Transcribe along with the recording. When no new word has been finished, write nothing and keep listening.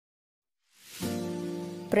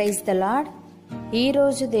Praise the lord.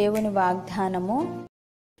 ఈరోజు దేవుని వాగ్దానము,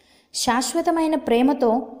 శాశ్వతమైన ప్రేమతో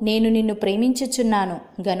నేను నిన్ను ప్రేమించుచున్నాను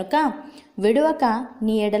గనుక విడువక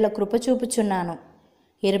నీ ఎడల కృప చూపుచున్నాను.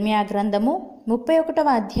 ఇర్మియా గ్రంథము 31వ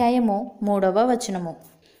అధ్యాయము 3వ వచనము.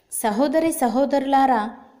 సహోదరి సహోదరులారా,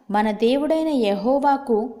 మన దేవుడైన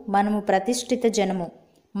యెహోవాకు మనము ప్రతిష్ఠిత జనము.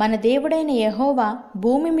 మన దేవుడైన యెహోవా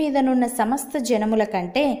భూమి మీదనున్న సమస్త జనముల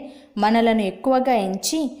కంటే మనలను ఎక్కువగా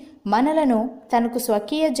ఎంచి మనలను తనకు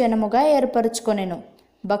స్వకీయ జనముగా ఏర్పరచుకొనెను.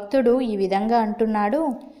 భక్తుడు ఈ విధంగా అంటున్నాడు: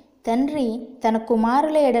 తండ్రి తన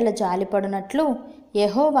కుమారుల ఎడల జాలిపడునట్లు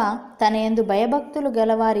యెహోవా తన యందు భయభక్తులు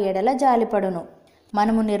గలవారి ఎడల జాలిపడును.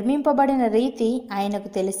 మనము నిర్మింపబడిన రీతి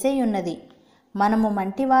ఆయనకు తెలిసేయున్నది. మనము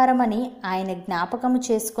మంటివారమని ఆయన జ్ఞాపకము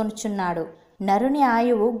చేసుకొనుచున్నాడు. నరుని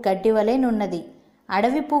ఆయువు గడ్డివలెనున్నది.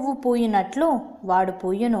 అడవి పువ్వు పూయునట్లు వాడు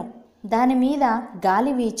పూయును. దాని మీద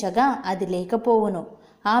గాలి వీచగా అది లేకపోవును.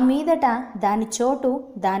 ఆ మీదట దాని చోటు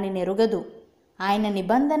దాని నెరుగదు. ఆయన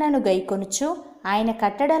నిబంధనను గైకొనుచు ఆయన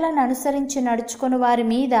కట్టడలను అనుసరించి నడుచుకుని వారి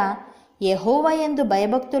మీద, యెహోవా యందు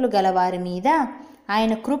భయభక్తులు గలవారి మీద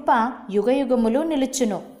ఆయన కృప యుగయుగములు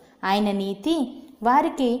నిలుచును. ఆయన నీతి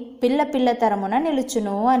వారికి పిల్ల పిల్ల తరమున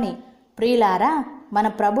నిలుచును అని. ప్రియులారా, మన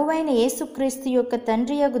ప్రభువైన యేసుక్రీస్తు యొక్క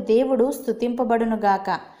తండ్రియగు దేవుడు స్తుతింపబడునుగాక.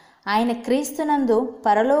 ఆయన క్రీస్తునందు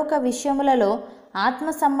పరలోక విషయములలో ఆత్మ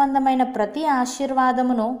సంబంధమైన ప్రతి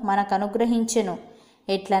ఆశీర్వాదమును మనకు అనుగ్రహించెను.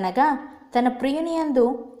 ఎట్లనగా తన ప్రియునియందు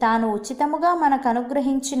తాను ఉచితముగా మనకు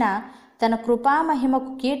అనుగ్రహించిన తన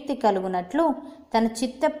కృపామహిమకు కీర్తి కలుగునట్లు తన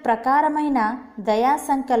చిత్త ప్రకారమైన దయా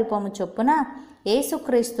సంకల్పము చొప్పున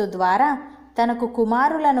యేసుక్రీస్తు ద్వారా తనకు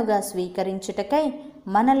కుమారులనుగా స్వీకరించుటకై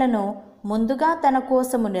మనలను ముందుగా తన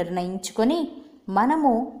కోసము నిర్ణయించుకొని,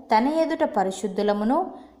 మనము తన ఎదుట పరిశుద్ధులమును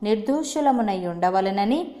నిర్దోషులమునై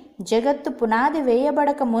ఉండవలనని జగత్తు పునాది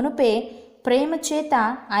వేయబడక మునుపే ప్రేమ చేత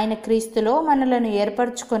ఆయన క్రీస్తులో మనలను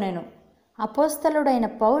ఏర్పరచుకొనెను. అపోస్తలుడైన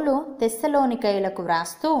పౌలు తెస్సలోనికయులకు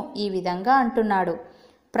వ్రాస్తూ ఈ విధంగా అంటున్నాడు: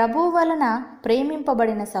 ప్రభువు వలన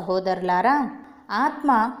ప్రేమింపబడిన సహోదరులారా,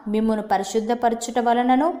 ఆత్మ మిమ్మును పరిశుద్ధపరచుట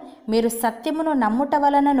వలనను మీరు సత్యమును నమ్ముట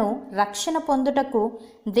వలనను రక్షణ పొందుటకు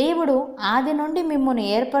దేవుడు ఆది నుండి మిమ్మును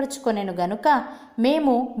ఏర్పరచుకొనెను గనుక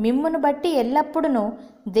మేము మిమ్మును బట్టి ఎల్లప్పుడూ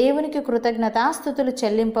దేవునికి కృతజ్ఞతాస్తుతులు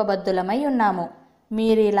చెల్లింపబద్దులమై ఉన్నాము.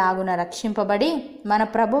 మీరిలాగున రక్షింపబడి మన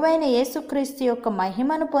ప్రభువైన యేసుక్రీస్తు యొక్క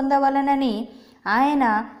మహిమను పొందవలనని ఆయన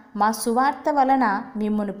మా సువార్త వలన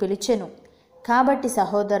మిమ్మును పిలిచెను. కాబట్టి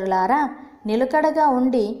సహోదరులారా, నిలకడగా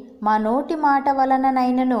ఉండి మా నోటి మాట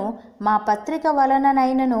వలననైనను మా పత్రిక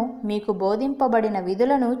వలననైనను మీకు బోధింపబడిన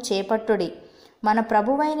విధులను చేపట్టుడి. మన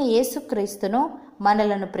ప్రభువైన యేసుక్రీస్తును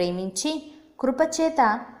మనలను ప్రేమించి కృపచేత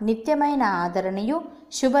నిత్యమైన ఆదరణయు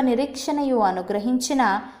శుభ నిరీక్షణయు అనుగ్రహించిన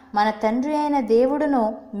మన తండ్రి అయిన దేవుడును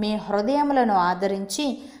మీ హృదయములను ఆదరించి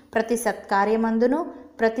ప్రతి సత్కార్యమందును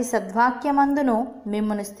ప్రతి సద్వాక్యమందును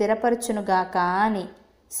మిమ్మును స్థిరపరచునుగాక అని.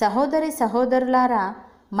 సహోదరి సహోదరులారా,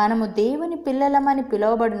 మనము దేవుని పిల్లలమని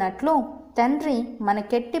పిలువబడినట్లు తండ్రి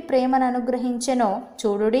మనకెట్టి ప్రేమను అనుగ్రహించెనో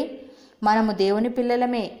చూడుడి. మనము దేవుని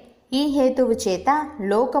పిల్లలమే. ఈ హేతువు చేత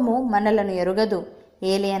లోకము మనలను ఎరుగదు,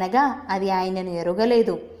 ఏలయనగా అది ఆయనను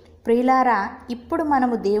ఎరుగలేదు. ప్రియులారా, ఇప్పుడు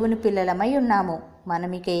మనము దేవుని పిల్లలమై ఉన్నాము.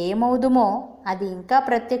 మనమిక ఏమవుదుమో అది ఇంకా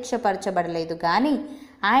ప్రత్యక్షపరచబడలేదు, కానీ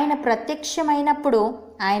ఆయన ప్రత్యక్షమైనప్పుడు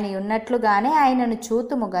ఆయన ఉన్నట్లుగానే ఆయనను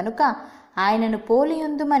చూతుము గనుక ఆయనను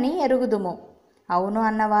పోలియుందుమని ఎరుగుదుము. అవును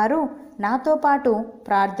అన్నవారు నాతో పాటు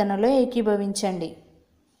ప్రార్థనలో ఏకీభవించండి.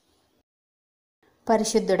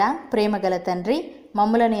 పరిశుద్ధుడా, ప్రేమగల తండ్రి,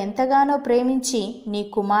 మమ్ములను ఎంతగానో ప్రేమించి నీ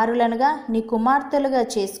కుమారులనుగా నీ కుమార్తెలుగా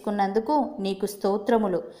చేసుకున్నందుకు నీకు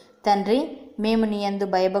స్తోత్రములు. తండ్రి, మేము నీ యందు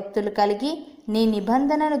భయభక్తులు కలిగి నీ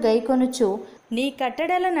నిబంధనను గైకొనుచు నీ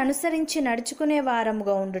కట్టడలను అనుసరించి నడుచుకునే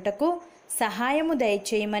వారముగా ఉండుటకు సహాయము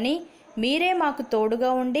దయచేయమని మీరే మాకు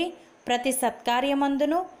తోడుగా ఉండి ప్రతి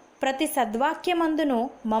సత్కార్యమందును ప్రతి సద్వాక్యమందును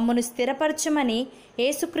మమ్మును స్థిరపరచమని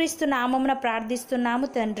యేసుక్రీస్తు నామమున ప్రార్థిస్తున్నాము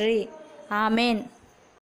తండ్రి. ఆమెన్.